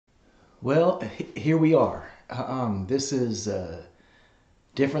Well, here we are. This is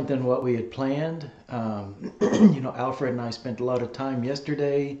different than what we had planned. Alfred and I spent a lot of time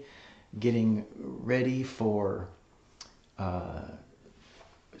yesterday getting ready for uh,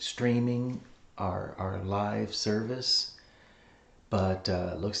 streaming our live service, but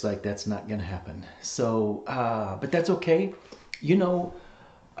looks like that's not going to happen. But that's okay. You know,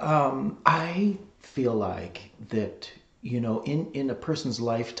 I feel like that, in a person's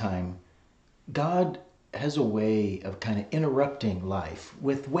lifetime, God has a way of kind of interrupting life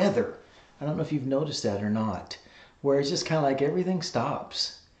with weather. I don't know if you've noticed that or not, where it's just kind of like everything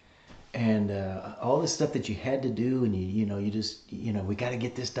stops. And all this stuff that you had to do, and we got to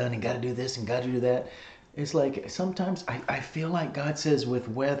get this done, and got to do this, and got to do that. It's like sometimes I feel like God says with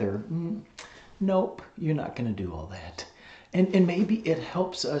weather, nope, you're not going to do all that. And maybe it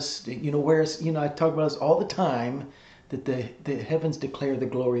helps us, whereas, I talk about this all the time, that the heavens declare the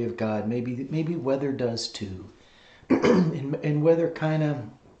glory of God. Maybe weather does too. And weather kind of,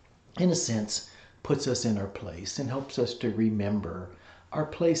 in a sense, puts us in our place and helps us to remember our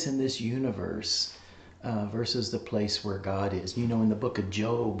place in this universe versus the place where God is. In the book of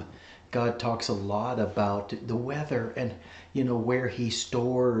Job, God talks a lot about the weather and where He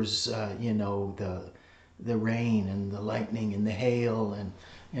stores the rain and the lightning and the hail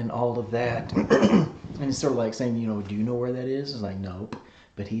and all of that. And it's sort of like saying, do you know where that is? It's like, nope,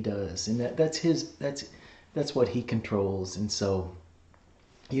 but He does, and that's what He controls. And so,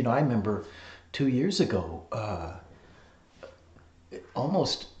 I remember 2 years ago,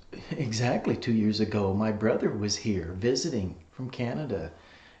 almost exactly 2 years ago, my brother was here visiting from Canada,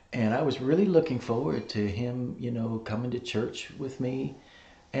 and I was really looking forward to him, coming to church with me,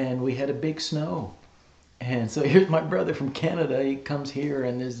 and we had a big snow. And so here's my brother from Canada. He comes here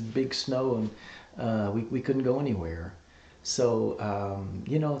and there's big snow, and we couldn't go anywhere. So,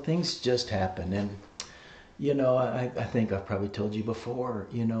 things just happen. And, I think I've probably told you before,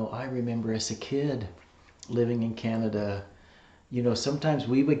 I remember as a kid living in Canada, sometimes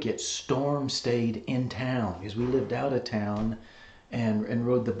we would get storm stayed in town because we lived out of town and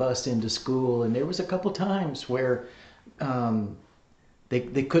rode the bus into school. And there was a couple times where um,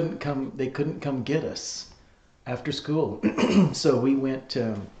 they couldn't come get us after school. So we went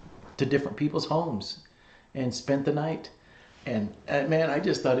to different people's homes and spent the night. And man, I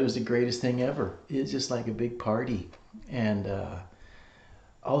just thought it was the greatest thing ever. It's just like a big party. And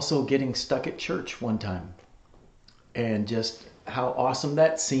also getting stuck at church one time, and just how awesome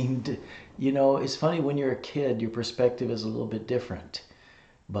that seemed. It's funny when you're a kid, your perspective is a little bit different.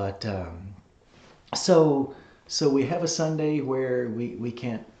 But so so we have a Sunday where we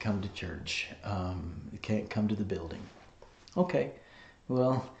can't come to church. We can't come to the building. Okay,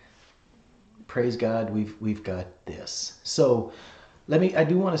 well, praise God, we've got this. So I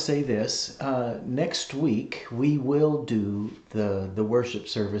do want to say this. Next week we will do the worship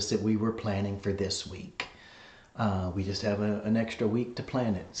service that we were planning for this week. We just have an extra week to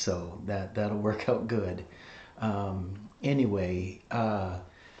plan it, so that'll work out good. Anyway,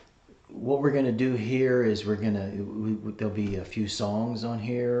 what we're going to do here is there'll be a few songs on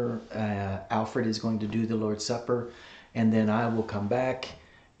here. Alfred is going to do the Lord's Supper, and then I will come back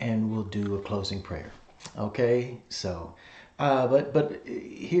and we'll do a closing prayer. Okay, so but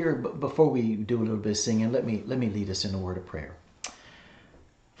here, before we do a little bit of singing, let me lead us in a word of prayer.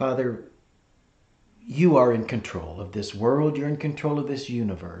 Father, you are in control of this world, you're in control of this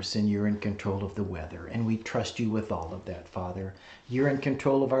universe, and you're in control of the weather. And we trust you with all of that, Father. You're in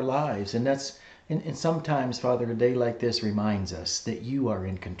control of our lives. And sometimes, Father, a day like this reminds us that you are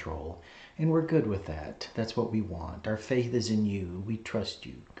in control. And we're good with that. That's what we want. Our faith is in you. We trust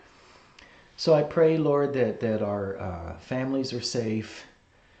you. So I pray, Lord, that our families are safe,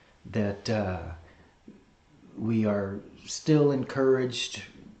 that we are still encouraged,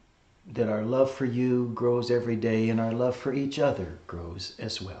 that our love for you grows every day, and our love for each other grows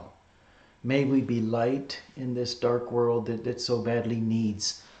as well. May we be light in this dark world that so badly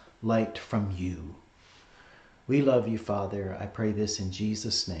needs light from you. We love you, Father. I pray this in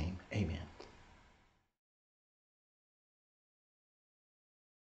Jesus' name. Amen.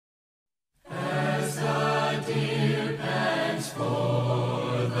 As the deer pants for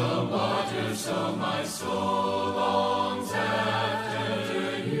the water, so my soul longs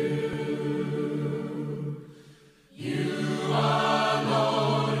after you. You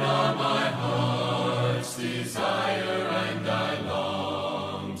alone are my heart's desire, and I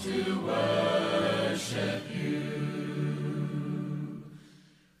long to worship you.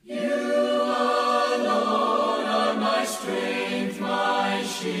 You alone are my strength, my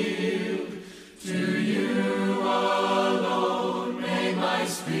shield. To you alone may my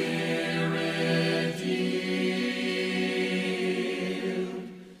spirit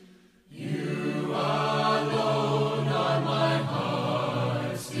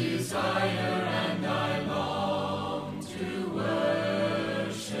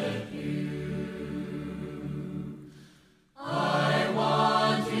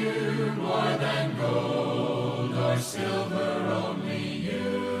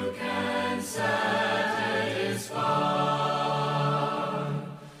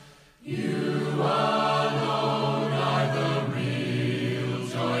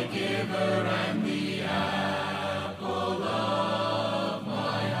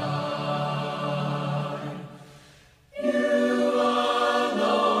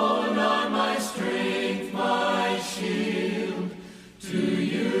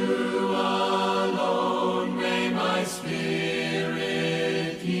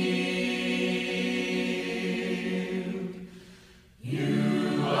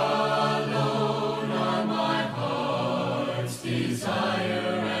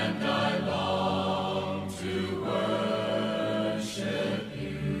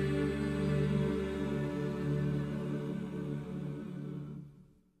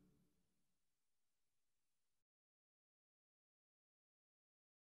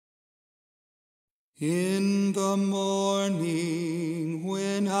In the morning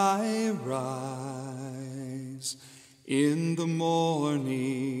when I rise, in the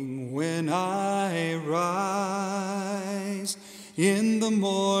morning when I rise, in the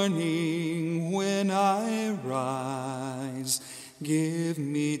morning when I rise, give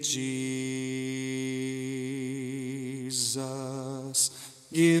me Jesus,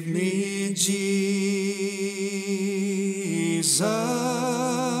 give me Jesus.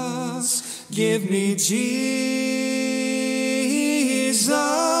 Give me Jesus.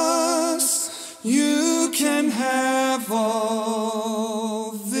 You can have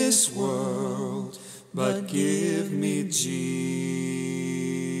all this world, but give me Jesus.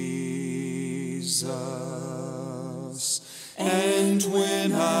 And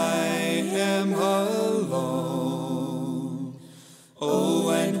when I am alone, oh,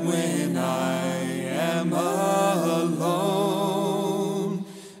 and when I am alone,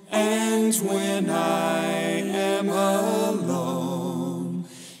 and when I am alone,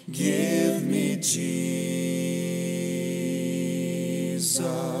 give me Jesus.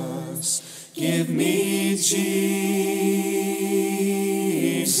 Give me Jesus.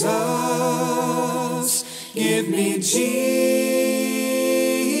 Give me Jesus.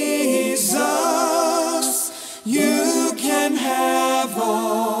 You can have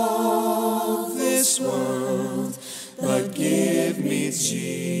all this world, but give me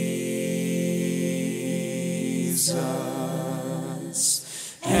Jesus.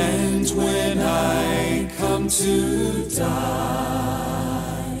 And when I come to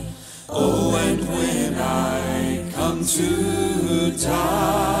die, oh, and when I come to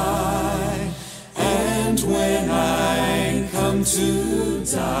die, and when I come to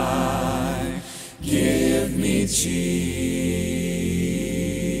die, give me Jesus.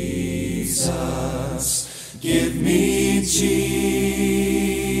 Give me Jesus.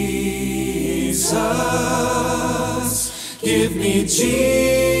 Give me Jesus.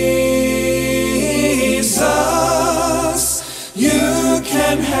 You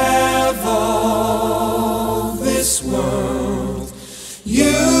can have all this world.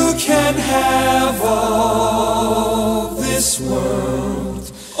 You can have all this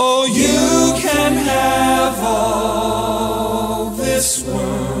world. Oh, you can have all this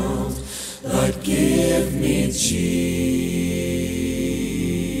world, but give me Jesus.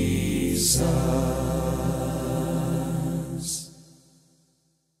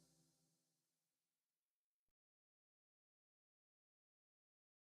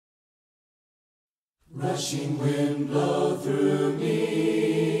 Rushing wind, blow through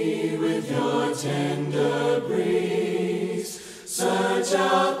me with your tender breeze. Search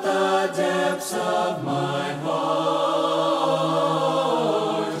out the depths of my heart.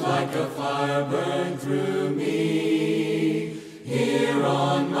 Like a fire burn through me. Here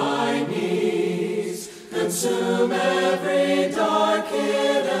on my knees, consume every dark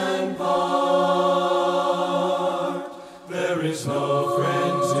hidden part. There is no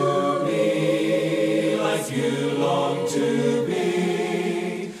friend to you long to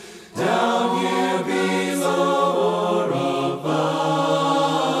be, down here below or above.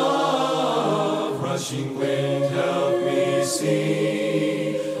 Rushing wind, help me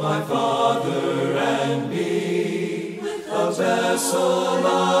see my Father and be a vessel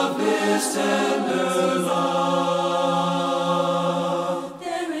of His tender love.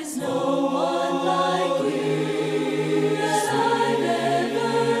 There is no one like you that I've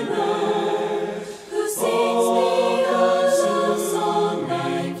ever heard, who sings me a love song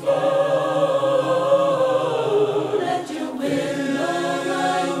like you. Let your wind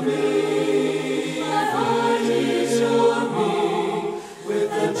around me, my heart is your home, with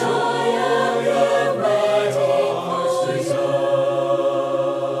the joy of your waiting for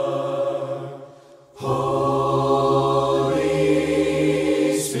Holy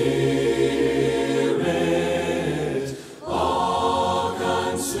Spirit,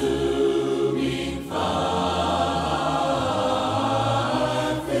 all-consuming fire,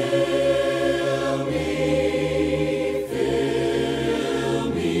 fill me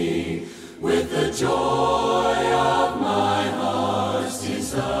with the joy of my heart's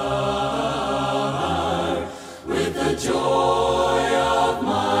desire, with the joy of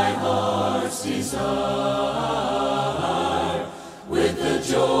my heart's desire, with the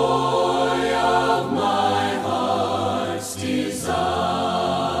joy of my heart's desire.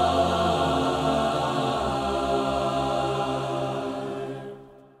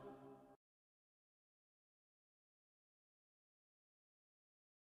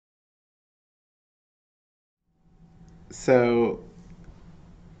 So,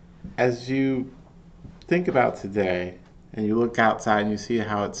 as you think about today and you look outside and you see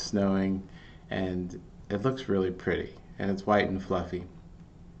how it's snowing and it looks really pretty, and it's white and fluffy.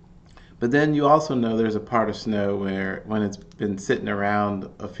 But then you also know there's a part of snow where when it's been sitting around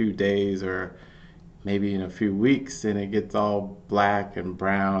a few days or maybe in a few weeks, and it gets all black and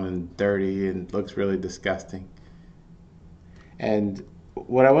brown and dirty and looks really disgusting. And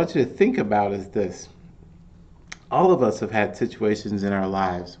what I want you to think about is this. All of us have had situations in our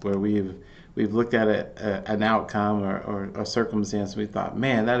lives where we've looked at an outcome or a circumstance, and we thought,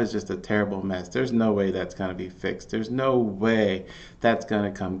 man, that is just a terrible mess. There's no way that's going to be fixed. There's no way that's going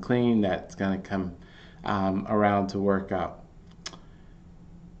to come clean, that's going to come around to work out.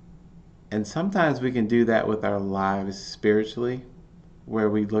 And sometimes we can do that with our lives spiritually, where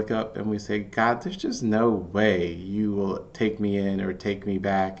we look up and we say, God, there's just no way you will take me in or take me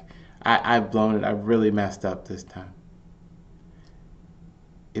back. I've blown it. I've really messed up this time.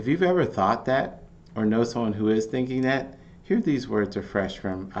 If you've ever thought that or know someone who is thinking that, hear these words are fresh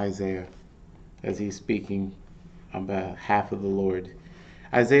from Isaiah as he's speaking on behalf of the Lord.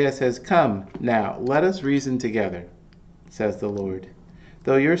 Isaiah says, "Come now, let us reason together, says the Lord.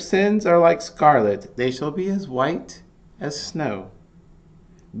 Though your sins are like scarlet, they shall be as white as snow.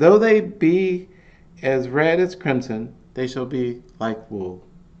 Though they be as red as crimson, they shall be like wool."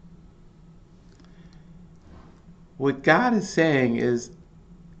 What God is saying is,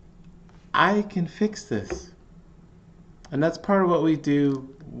 I can fix this. And that's part of what we do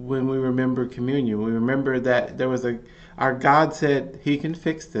when we remember communion. We remember that our God said he can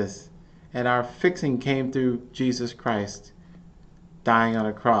fix this. And our fixing came through Jesus Christ dying on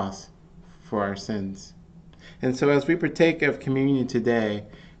a cross for our sins. And so as we partake of communion today,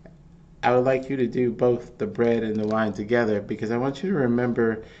 I would like you to do both the bread and the wine together, because I want you to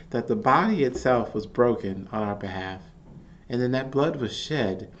remember that the body itself was broken on our behalf. And then that blood was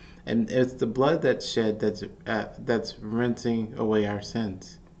shed. And it's the blood that's shed that's rinsing away our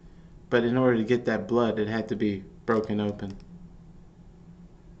sins. But in order to get that blood, it had to be broken open.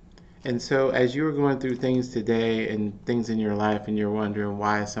 And so as you are going through things today and things in your life and you're wondering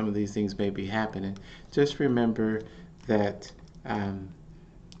why some of these things may be happening, just remember that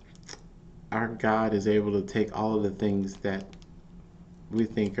our God is able to take all of the things that we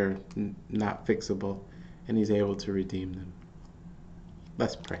think are not fixable, and he's able to redeem them.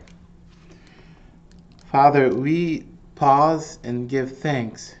 Let's pray. Father, we pause and give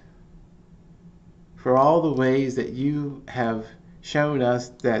thanks for all the ways that you have shown us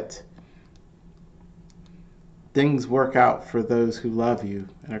that things work out for those who love you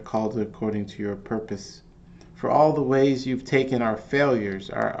and are called according to your purpose. For all the ways you've taken our failures,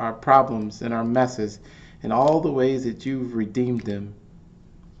 our problems, and our messes, and all the ways that you've redeemed them,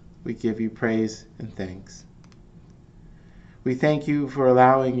 we give you praise and thanks. We thank you for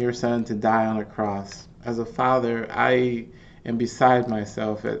allowing your Son to die on a cross. As a father, I am beside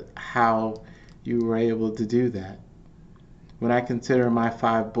myself at how you were able to do that. When I consider my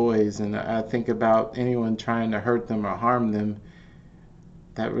 5 boys and I think about anyone trying to hurt them or harm them,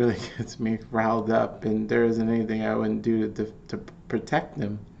 that really gets me riled up, and there isn't anything I wouldn't do to protect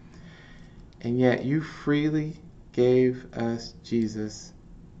them. And yet you freely gave us Jesus,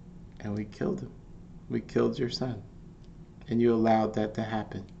 and we killed him. We killed your Son. And you allowed that to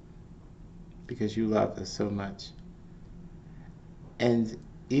happen because you loved us so much. And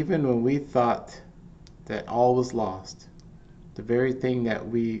even when we thought that all was lost, the very thing that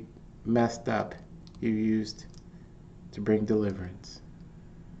we messed up, you used to bring deliverance.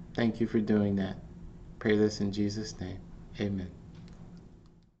 Thank you for doing that. Pray this in Jesus' name. Amen.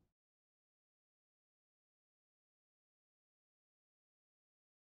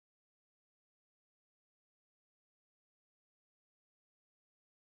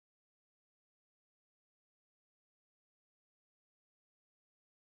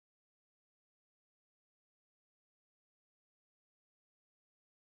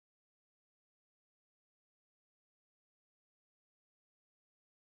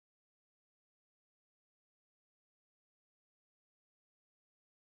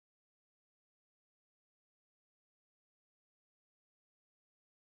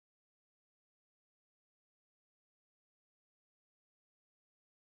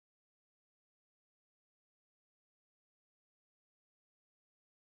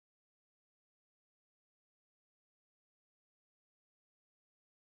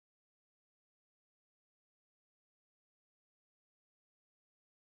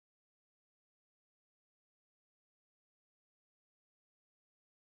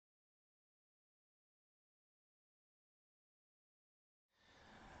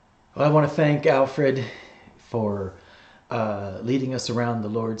 Well, I want to thank Alfred for leading us around the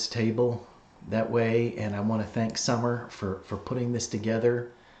Lord's table that way, and I want to thank Summer for putting this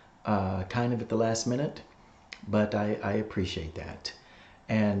together. kind of at the last minute, but I appreciate that.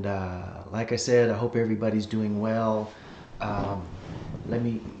 And like I said, I hope everybody's doing well. Um, let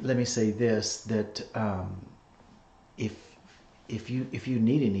me say this, that if if you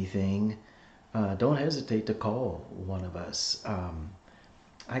need anything, don't hesitate to call one of us.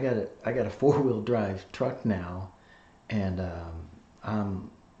 I got a 4-wheel drive truck now, and I'm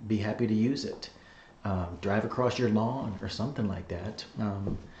be happy to use it. Drive across your lawn or something like that.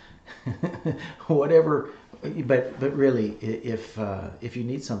 Whatever, but really, if you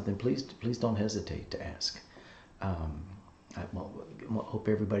need something, please don't hesitate to ask. I hope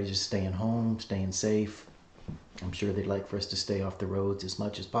everybody's just staying home, staying safe. I'm sure they'd like for us to stay off the roads as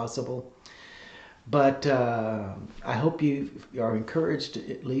much as possible. But I hope you are encouraged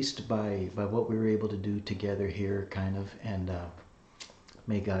at least by what we were able to do together here, kind of. And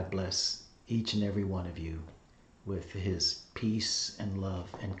may God bless each and every one of you with his peace and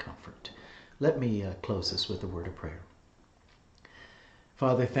love and comfort. Let me close this with a word of prayer.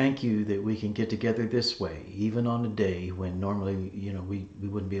 Father, thank you that we can get together this way, even on a day when normally, we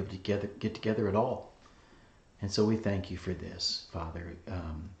wouldn't be able to get together at all. And so we thank you for this, Father.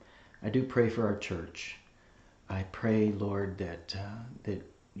 I do pray for our church. I pray, Lord, that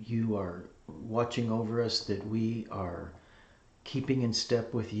you are watching over us, that we are keeping in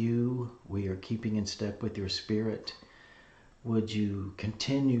step with you. We are keeping in step with your Spirit. Would you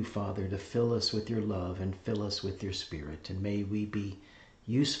continue, Father, to fill us with your love and fill us with your Spirit, and may we be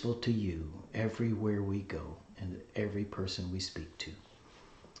useful to you everywhere we go and every person we speak to.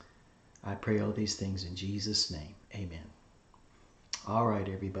 I pray all these things in Jesus' name. Amen. All right,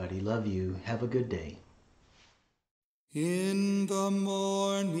 everybody. Love you. Have a good day. In the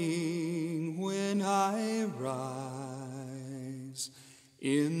morning when I rise,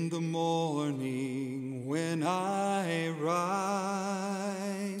 in the morning when I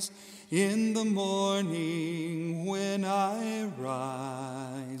rise, in the morning when I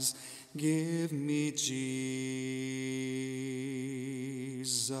rise, give me Jesus,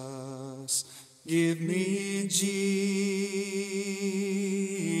 give me Jesus.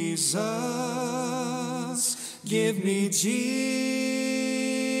 Give me Jesus.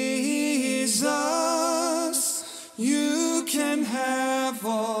 You can have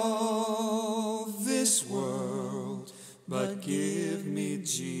all this world, but give me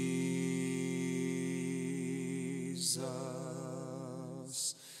Jesus.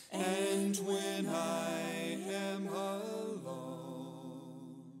 And when I